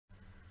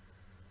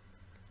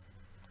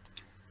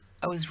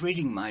I was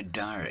reading my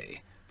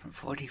diary from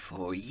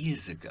 44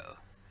 years ago,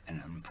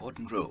 and an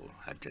important rule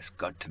I've just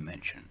got to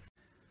mention.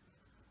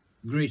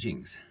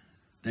 Greetings,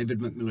 David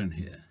McMillan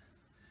here.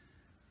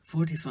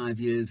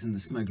 45 years in the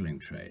smuggling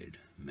trade,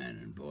 man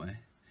and boy.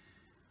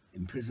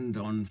 Imprisoned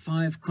on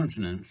 5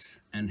 continents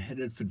and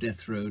headed for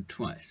death row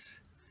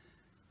twice.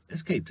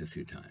 Escaped a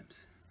few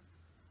times.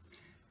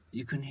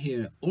 You can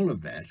hear all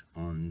of that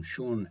on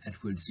Sean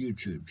Atwood's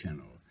YouTube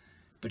channel,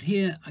 but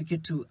here I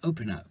get to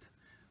open up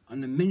on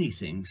the many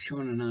things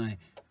Sean and I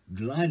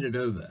glided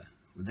over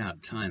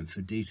without time for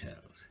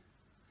details.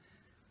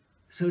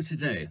 So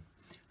today,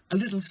 a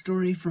little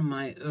story from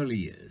my early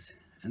years,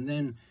 and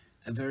then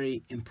a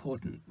very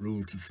important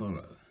rule to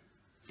follow.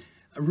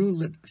 A rule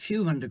that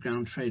few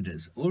underground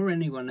traders or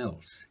anyone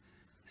else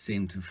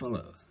seem to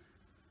follow.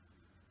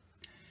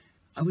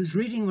 I was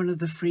reading one of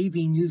the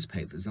freebie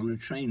newspapers on a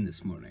train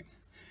this morning.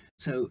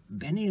 So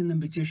Benny and the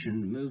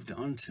Magician moved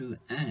on to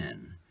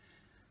Anne,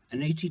 an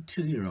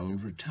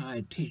 82-year-old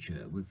retired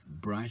teacher with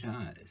bright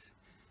eyes.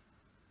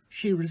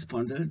 She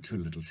responded to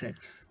a little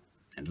sex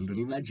and a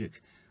little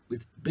magic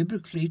with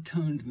biblically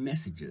toned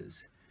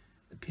messages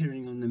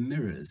appearing on the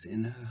mirrors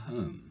in her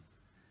home.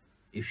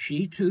 If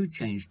she too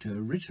changed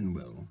her written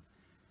will,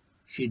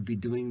 she'd be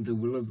doing the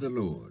will of the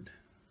Lord,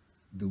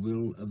 the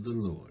will of the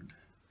Lord.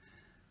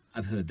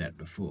 I've heard that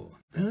before.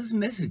 Those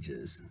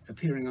messages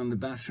appearing on the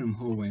bathroom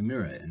hallway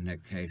mirror in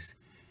that case,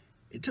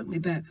 it took me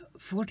back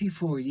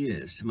 44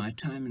 years to my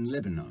time in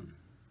Lebanon,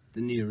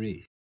 the Near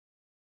East.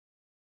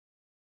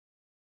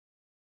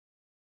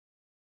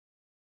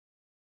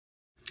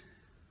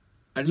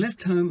 I'd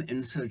left home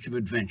in search of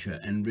adventure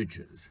and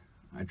riches.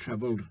 I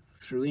travelled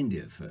through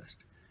India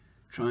first,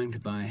 trying to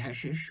buy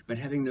hashish, but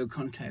having no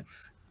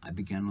contacts, I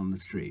began on the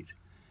street,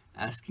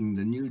 asking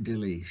the New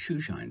Delhi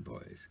shoeshine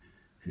boys,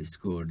 who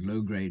scored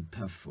low-grade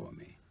puff for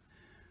me.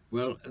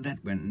 Well,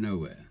 that went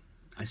nowhere.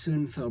 I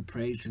soon fell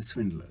prey to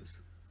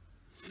swindlers,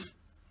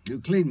 who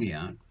cleaned me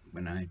out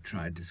when I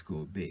tried to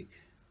score big.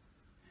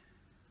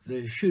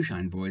 The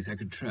shoeshine boys I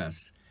could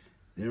trust,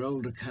 their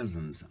older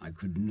cousins I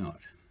could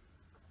not.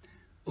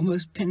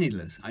 Almost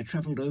penniless, I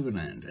travelled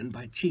overland and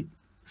by cheap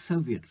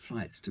Soviet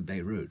flights to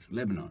Beirut,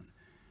 Lebanon,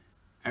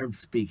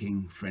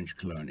 Arab-speaking French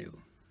colonial.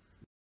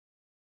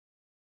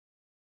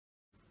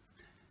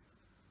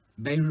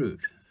 Beirut,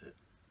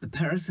 the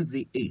Paris of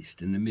the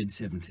East in the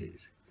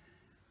mid-70s.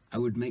 I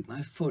would make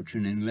my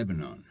fortune in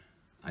Lebanon,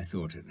 I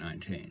thought at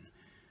 19.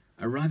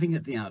 Arriving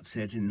at the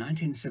outset in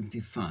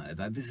 1975,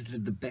 I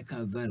visited the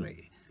Bekaa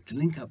Valley to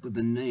link up with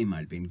the name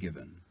I'd been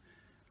given.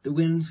 The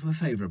winds were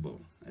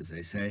favourable, as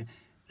they say,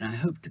 and I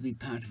hoped to be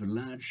part of a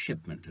large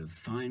shipment of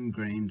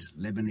fine-grained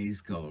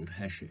Lebanese gold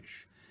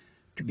hashish,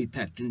 to be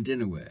packed in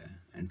dinnerware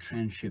and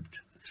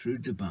transshipped through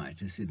Dubai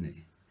to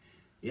Sydney.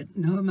 Yet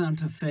no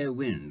amount of fair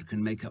wind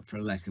can make up for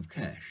a lack of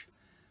cash,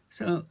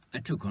 so I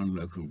took on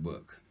local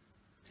work.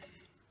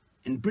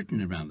 In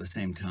Britain around the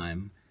same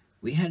time,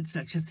 we had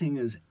such a thing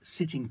as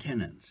sitting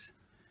tenants.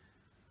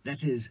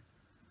 That is,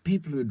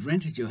 people who'd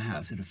rented your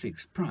house at a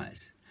fixed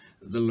price.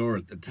 The law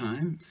at the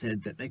time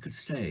said that they could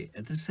stay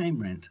at the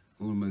same rent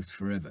almost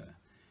forever.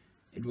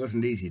 It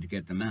wasn't easy to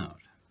get them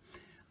out.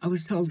 I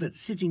was told that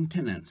sitting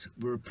tenants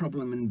were a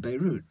problem in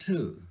Beirut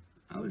too.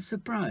 I was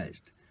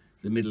surprised.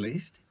 The Middle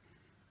East?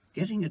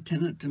 Getting a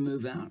tenant to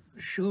move out?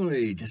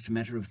 Surely just a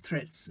matter of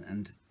threats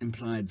and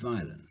implied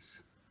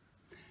violence.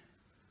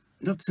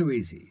 Not so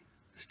easy.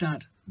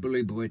 Start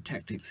bully boy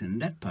tactics in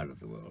that part of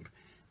the world,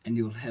 and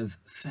you'll have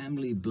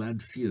family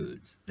blood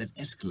feuds that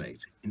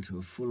escalate into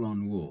a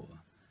full-on war.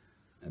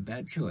 A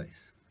bad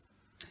choice.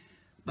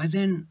 By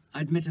then,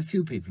 I'd met a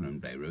few people in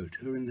Beirut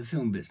who were in the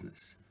film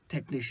business,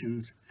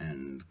 technicians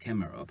and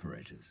camera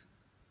operators.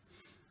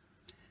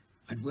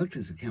 I'd worked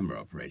as a camera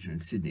operator in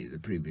Sydney the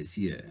previous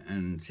year,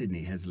 and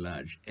Sydney has a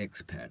large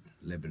expat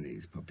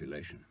Lebanese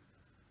population.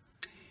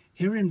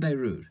 Here in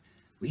Beirut,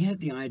 we had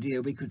the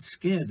idea we could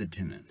scare the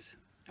tenants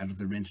out of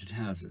the rented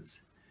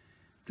houses.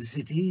 The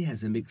city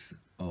has a mix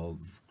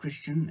of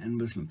Christian and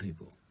Muslim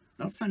people,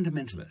 not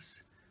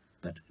fundamentalists,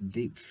 but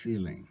deep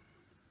feeling.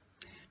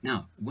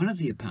 Now, one of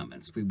the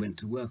apartments we went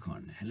to work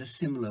on had a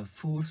similar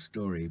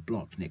 4-story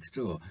block next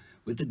door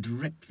with a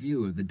direct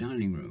view of the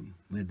dining room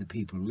where the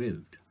people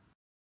lived.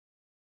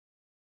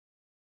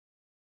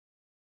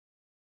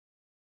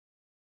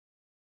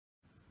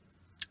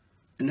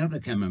 Another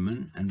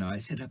cameraman and I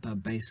set up our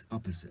base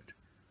opposite,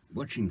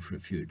 watching for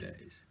a few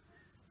days.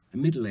 A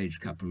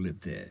middle-aged couple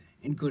lived there,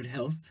 in good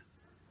health.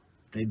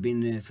 They'd been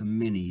there for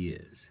many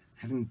years,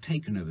 having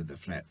taken over the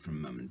flat from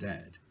Mum and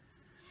Dad.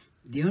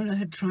 The owner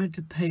had tried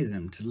to pay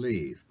them to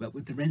leave, but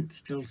with the rent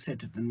still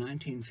set at the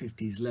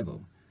 1950s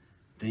level,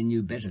 they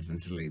knew better than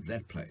to leave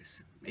that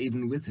place,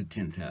 even with a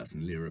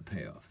 10,000 lira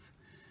payoff.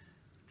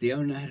 The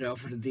owner had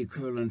offered the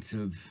equivalent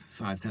of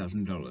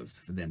 $5,000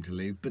 for them to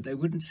leave, but they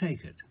wouldn't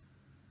take it.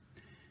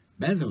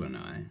 Basil and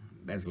I,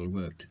 Basil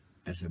worked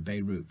at a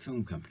Beirut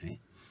film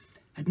company,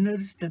 had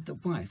noticed that the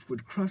wife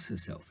would cross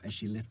herself as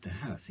she left the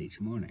house each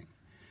morning.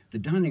 The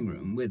dining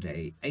room, where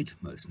they ate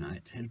most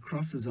nights, had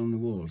crosses on the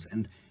walls,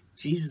 and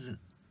Jesus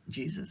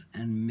Jesus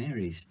and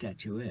Mary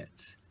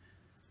statuettes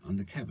on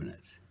the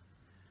cabinets.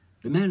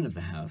 The man of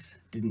the house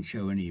didn't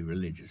show any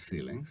religious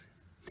feelings.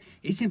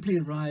 He simply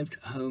arrived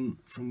home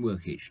from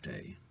work each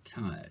day,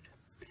 tired.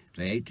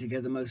 They ate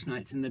together most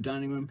nights in the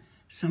dining room,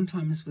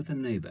 sometimes with a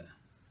neighbour.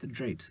 The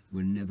drapes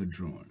were never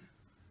drawn.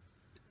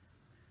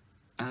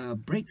 Our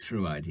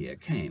breakthrough idea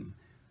came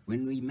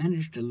when we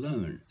managed a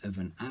loan of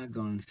an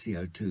argon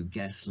CO2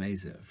 gas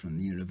laser from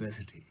the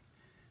university.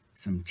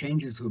 Some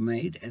changes were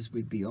made as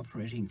we'd be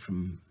operating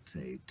from,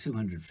 say,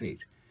 200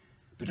 feet.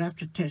 But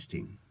after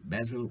testing,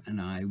 Basil and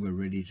I were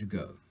ready to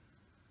go.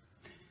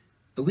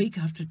 A week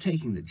after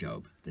taking the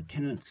job, the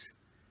tenants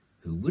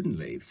who wouldn't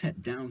leave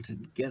sat down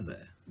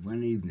together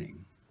one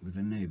evening with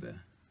a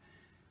neighbour.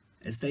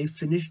 As they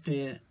finished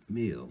their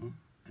meal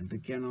and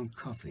began on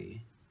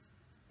coffee,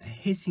 a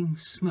hissing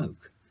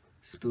smoke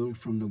spilled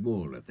from the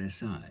wall at their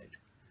side.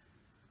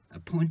 A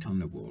point on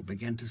the wall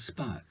began to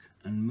spark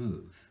and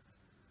move.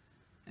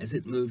 As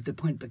it moved, the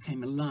point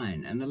became a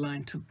line, and the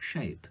line took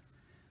shape.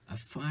 A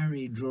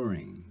fiery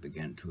drawing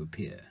began to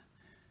appear.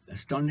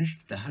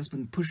 Astonished, the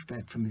husband pushed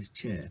back from his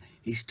chair.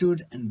 He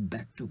stood and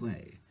backed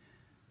away.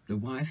 The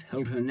wife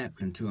held her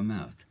napkin to her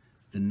mouth.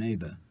 The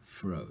neighbour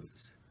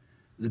froze.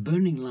 The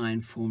burning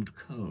line formed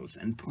curls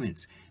and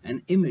points.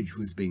 An image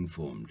was being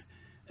formed,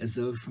 as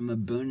though from a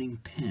burning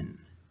pen.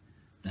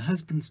 The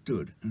husband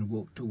stood and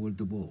walked toward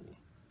the wall.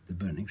 The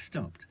burning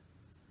stopped.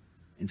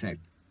 In fact,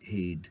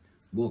 he'd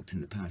walked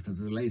in the path of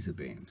the laser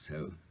beam,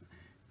 so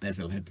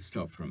Basil had to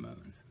stop for a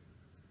moment.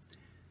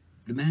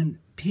 The man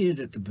peered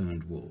at the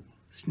burned wall,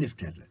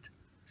 sniffed at it,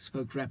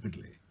 spoke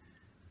rapidly.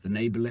 The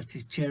neighbour left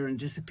his chair and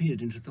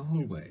disappeared into the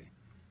hallway.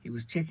 He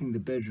was checking the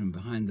bedroom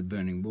behind the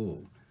burning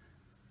wall.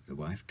 The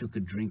wife took a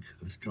drink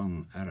of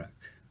strong arak.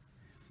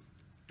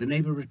 The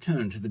neighbour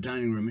returned to the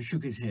dining room and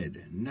shook his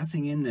head.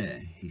 Nothing in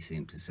there, he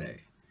seemed to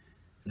say.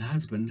 The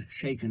husband,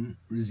 shaken,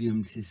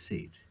 resumed his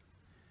seat.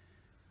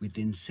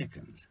 Within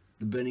seconds,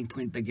 the burning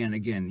point began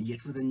again,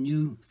 yet with a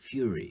new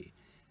fury.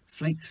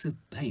 Flakes of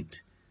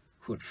paint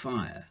caught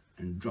fire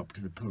and dropped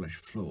to the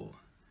polished floor.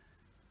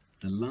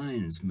 The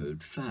lines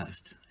moved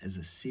fast as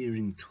a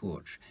searing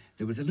torch.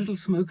 There was a little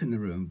smoke in the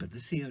room, but the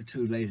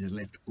CO2 laser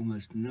left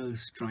almost no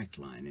strike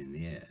line in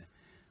the air,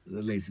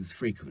 the laser's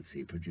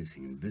frequency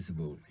producing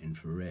invisible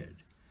infrared.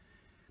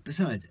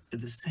 Besides,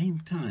 at the same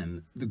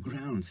time, the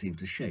ground seemed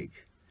to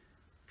shake.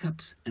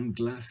 Cups and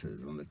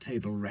glasses on the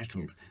table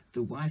rattled.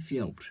 The wife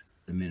yelped.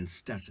 The men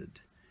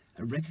stuttered.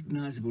 A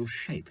recognizable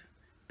shape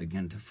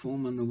began to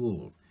form on the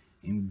wall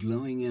in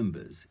glowing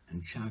embers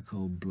and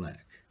charcoal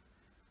black.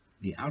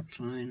 The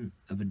outline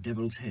of a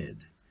devil's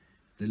head,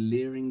 the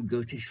leering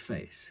goatish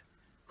face,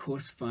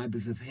 coarse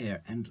fibers of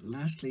hair, and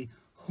lastly,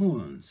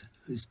 horns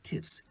whose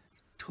tips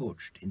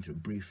torched into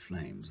brief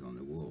flames on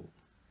the wall.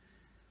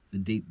 The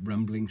deep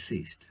rumbling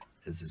ceased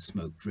as the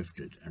smoke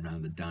drifted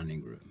around the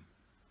dining room.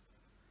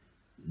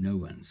 No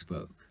one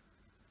spoke.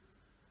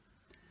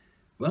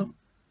 Well,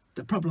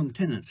 the problem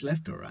tenants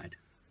left all right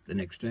the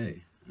next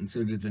day, and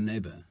so did the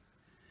neighbour.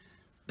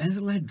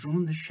 Basil had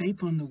drawn the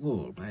shape on the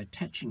wall by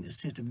attaching a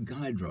set of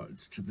guide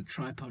rods to the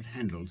tripod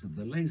handles of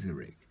the laser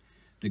rig.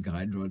 The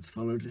guide rods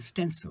followed a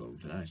stencil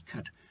that I'd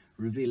cut,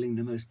 revealing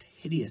the most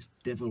hideous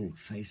devil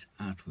face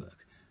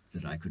artwork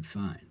that I could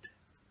find.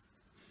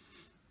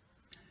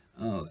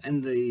 Oh,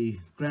 and the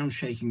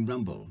ground-shaking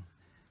rumble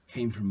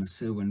came from a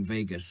Serwin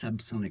Vega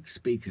subsonic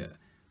speaker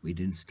we'd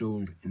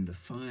installed in the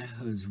fire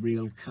hose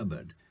reel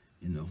cupboard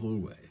in the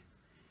hallway.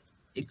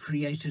 It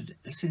created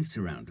a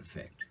synth-surround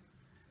effect.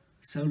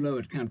 So low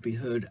it can't be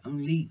heard,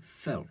 only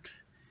felt.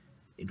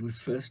 It was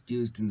first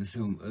used in the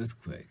film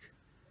Earthquake,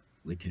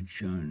 which had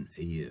shown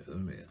a year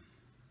earlier.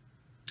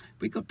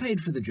 We got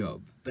paid for the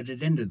job, but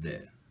it ended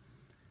there.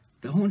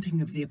 The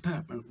haunting of the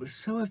apartment was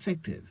so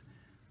effective,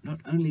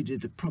 not only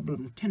did the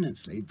problem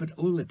tenants leave, but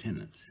all the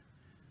tenants.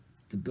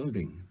 The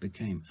building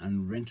became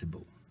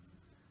unrentable.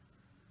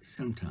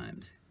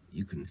 Sometimes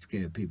you can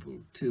scare people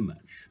too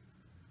much.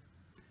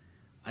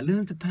 I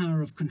learned the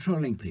power of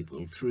controlling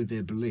people through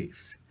their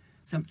beliefs,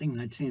 something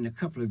I'd seen a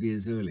couple of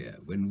years earlier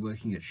when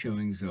working at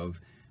showings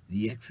of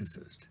The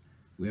Exorcist,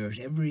 where at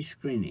every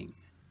screening,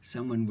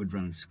 someone would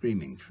run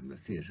screaming from the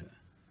theatre.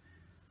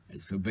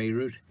 As for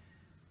Beirut,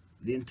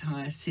 the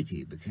entire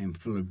city became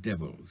full of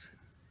devils.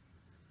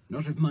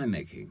 Not of my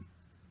making,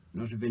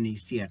 not of any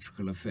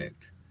theatrical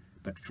effect,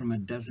 but from a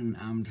dozen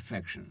armed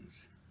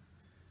factions.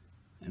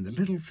 And the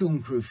little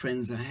film crew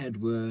friends I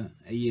had were,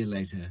 a year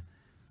later,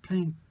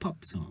 playing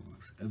pop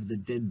songs over the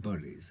dead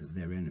bodies of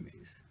their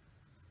enemies.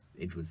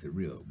 It was the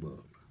real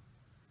world.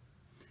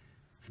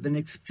 For the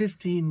next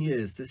 15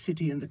 years, the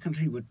city and the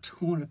country were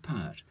torn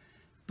apart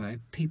by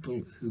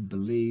people who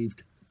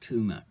believed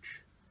too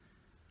much.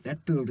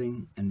 That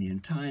building and the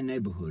entire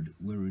neighborhood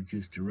were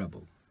reduced to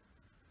rubble.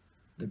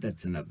 But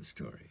that's another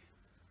story.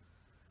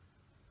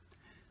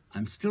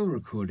 I'm still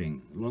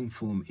recording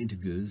long-form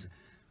interviews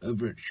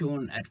over at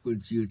Sean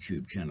Atwood's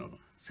YouTube channel,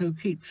 so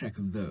keep track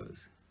of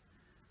those.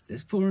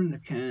 There's 4 in the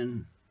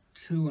can,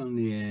 2 on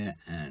the air,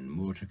 and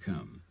more to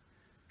come.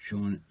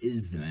 Sean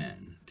is the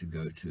man to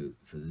go to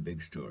for the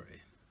big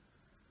story.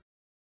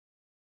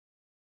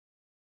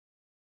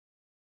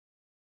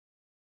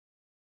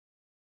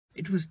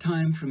 It was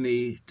time for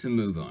me to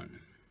move on.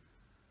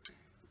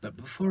 But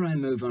before I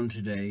move on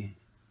today,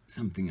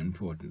 something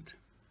important.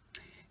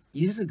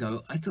 Years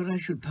ago, I thought I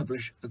should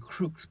publish a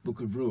Crook's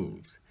Book of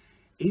Rules,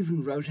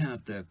 even wrote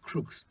out the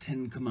Crook's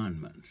 10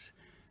 Commandments.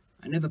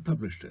 I never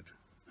published it.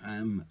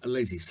 I'm a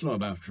lazy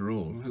slob after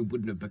all, who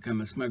wouldn't have become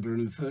a smuggler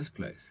in the first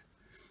place.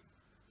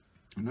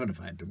 Not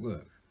if I had to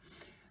work.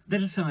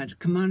 That aside,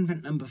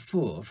 commandment number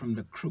 4 from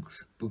the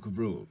Crook's Book of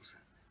Rules,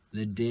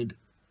 the dead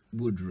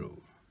wood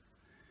rule.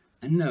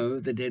 And no,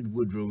 the dead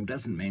wood rule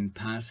doesn't mean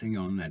passing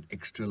on that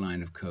extra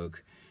line of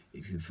coke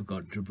if you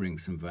forgot to bring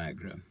some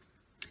Viagra.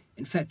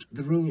 In fact,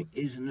 the rule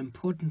is an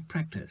important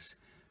practice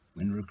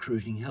when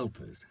recruiting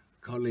helpers,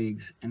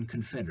 colleagues and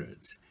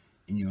confederates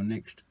in your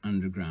next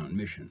underground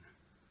mission.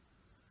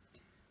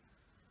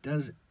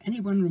 Does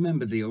anyone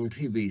remember the old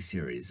TV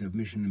series of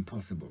Mission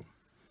Impossible?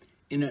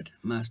 In it,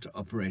 Master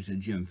Operator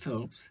Jim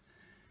Phelps,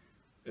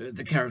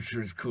 the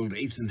character is called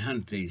Ethan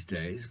Hunt these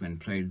days when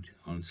played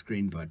on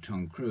screen by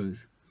Tom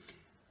Cruise.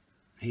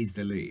 He's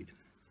the lead.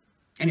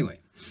 Anyway,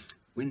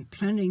 when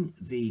planning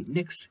the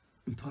next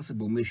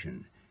impossible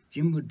mission,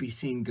 Jim would be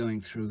seen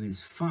going through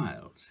his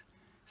files,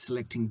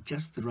 selecting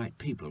just the right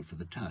people for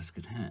the task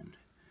at hand.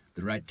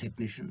 The right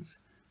technicians,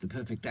 the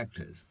perfect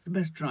actors, the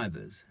best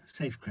drivers,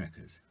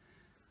 safecrackers,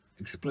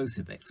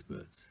 explosive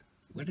experts,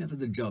 whatever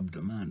the job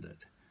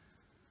demanded.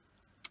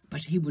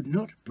 But he would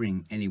not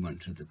bring anyone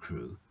to the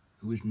crew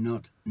who was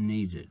not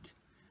needed.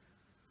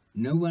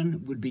 No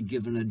one would be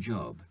given a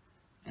job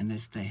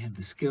unless they had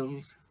the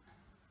skills,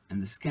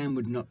 and the scam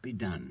would not be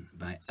done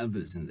by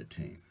others in the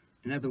team.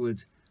 In other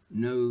words,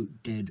 no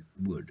dead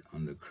wood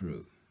on the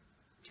crew.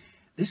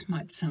 This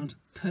might sound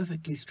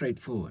perfectly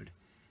straightforward,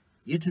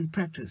 yet in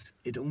practice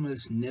it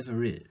almost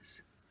never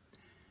is.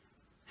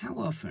 How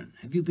often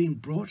have you been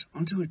brought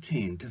onto a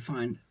team to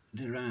find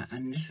there are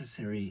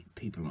unnecessary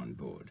people on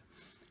board?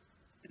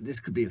 This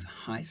could be a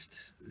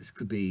heist, this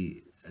could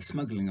be a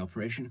smuggling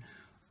operation,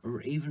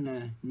 or even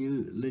a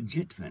new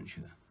legit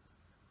venture.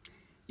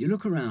 You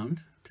look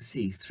around to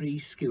see 3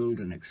 skilled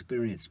and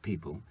experienced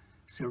people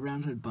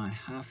surrounded by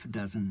half a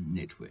dozen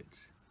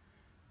nitwits.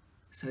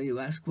 So you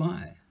ask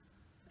why,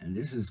 and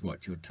this is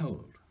what you're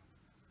told.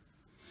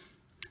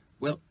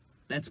 Well,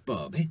 that's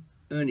Bob,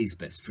 Ernie's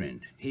best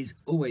friend. He's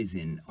always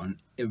in on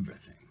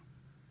everything.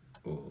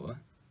 Or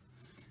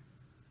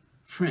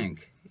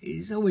Frank,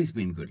 he's always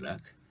been good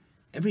luck.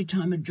 Every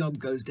time a job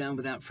goes down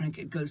without Frank,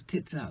 it goes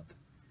tits up.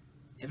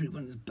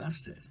 Everyone's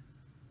busted.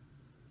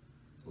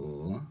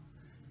 Or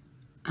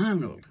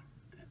Arnold.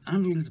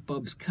 Arnold is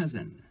Bob's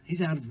cousin.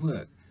 He's out of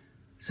work,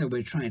 so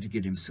we're trying to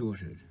get him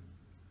sorted.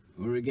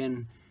 Or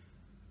again,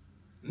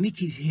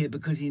 Mickey's here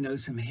because he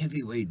knows some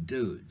heavyweight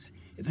dudes.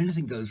 If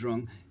anything goes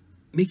wrong,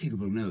 Mickey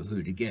will know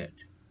who to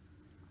get.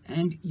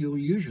 And you'll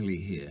usually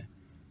hear,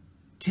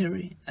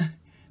 Terry,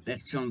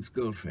 that's John's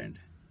girlfriend.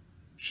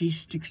 She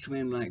sticks to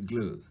him like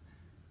glue.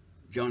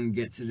 John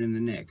gets it in the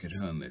neck at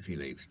home if he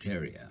leaves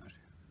Terry out.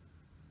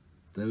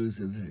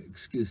 Those are the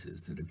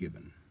excuses that are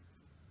given.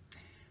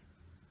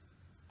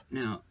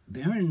 Now,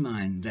 bear in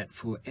mind that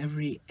for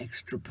every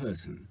extra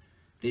person,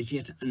 there's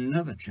yet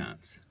another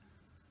chance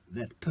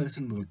that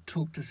person will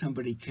talk to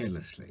somebody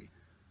carelessly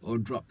or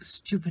drop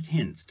stupid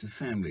hints to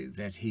family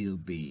that he'll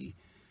be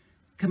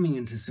coming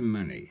into some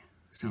money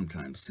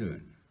sometime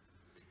soon.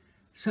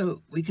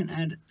 So we can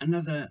add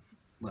another,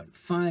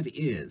 5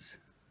 ears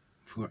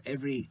for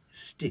every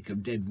stick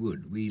of dead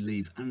wood we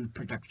leave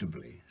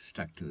unproductively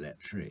stuck to that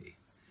tree.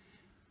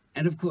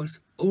 And of course,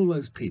 all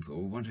those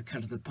people want a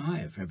cut of the pie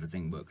if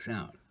everything works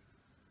out.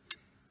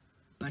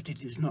 But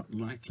it is not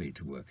likely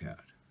to work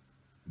out.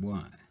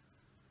 Why?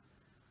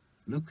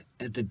 Look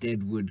at the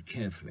dead wood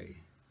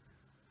carefully.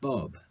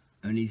 Bob,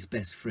 Ernie's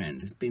best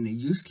friend, has been a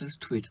useless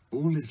twit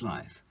all his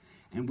life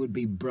and would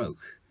be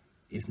broke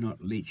if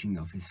not leeching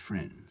off his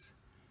friends.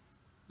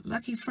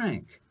 Lucky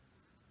Frank,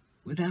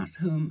 without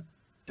whom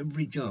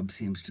every job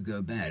seems to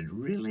go bad.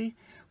 Really?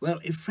 Well,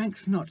 if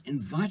Frank's not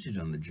invited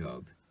on the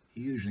job,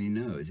 he usually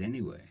knows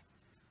anyway.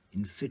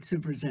 In fits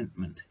of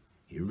resentment,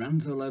 he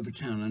runs all over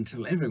town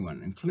until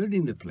everyone,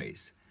 including the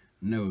police,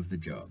 know of the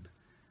job.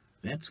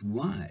 That's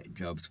why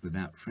jobs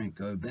without Frank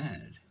go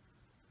bad.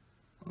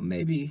 Or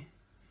maybe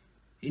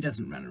he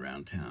doesn't run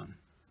around town.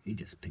 He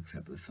just picks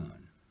up the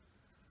phone.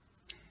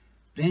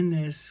 Then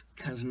there's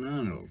Cousin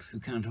Arnold, who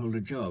can't hold a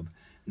job.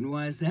 And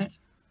why is that?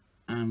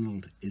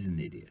 Arnold is an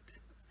idiot.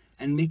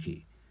 And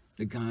Mickey,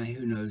 the guy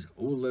who knows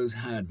all those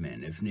hard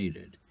men if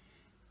needed.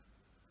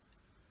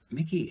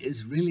 Mickey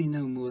is really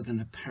no more than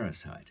a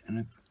parasite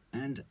and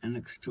an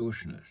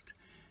extortionist.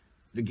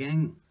 The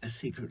gang are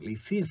secretly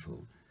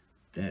fearful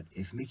that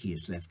if Mickey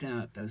is left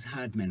out, those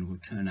hard men will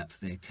turn up for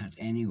their cut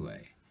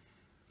anyway.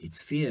 It's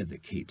fear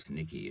that keeps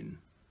Nicky in,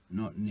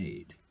 not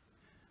need.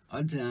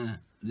 Odds are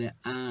there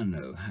are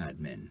no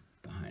hard men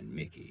behind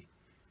Mickey,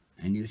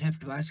 and you'd have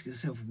to ask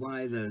yourself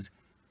why those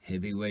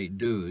heavyweight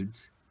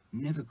dudes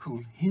never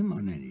call him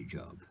on any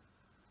job.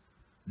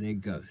 They're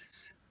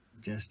ghosts,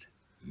 just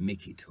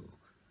Mickey talk.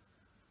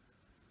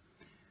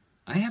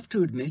 I have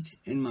to admit,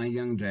 in my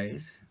young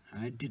days,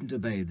 I didn't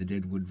obey the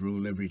Deadwood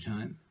rule every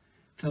time,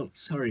 felt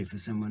sorry for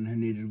someone who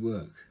needed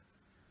work,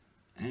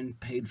 and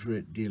paid for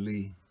it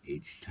dearly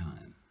each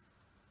time.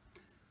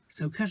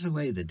 So cut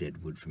away the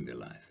Deadwood from your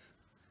life.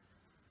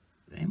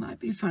 They might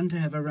be fun to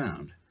have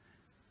around,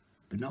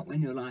 but not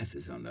when your life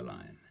is on the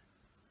line.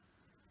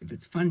 If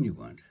it's fun you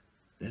want,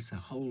 there's a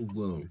whole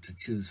world to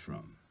choose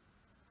from.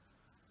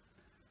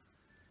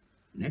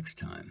 Next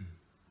time,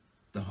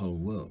 the whole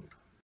world.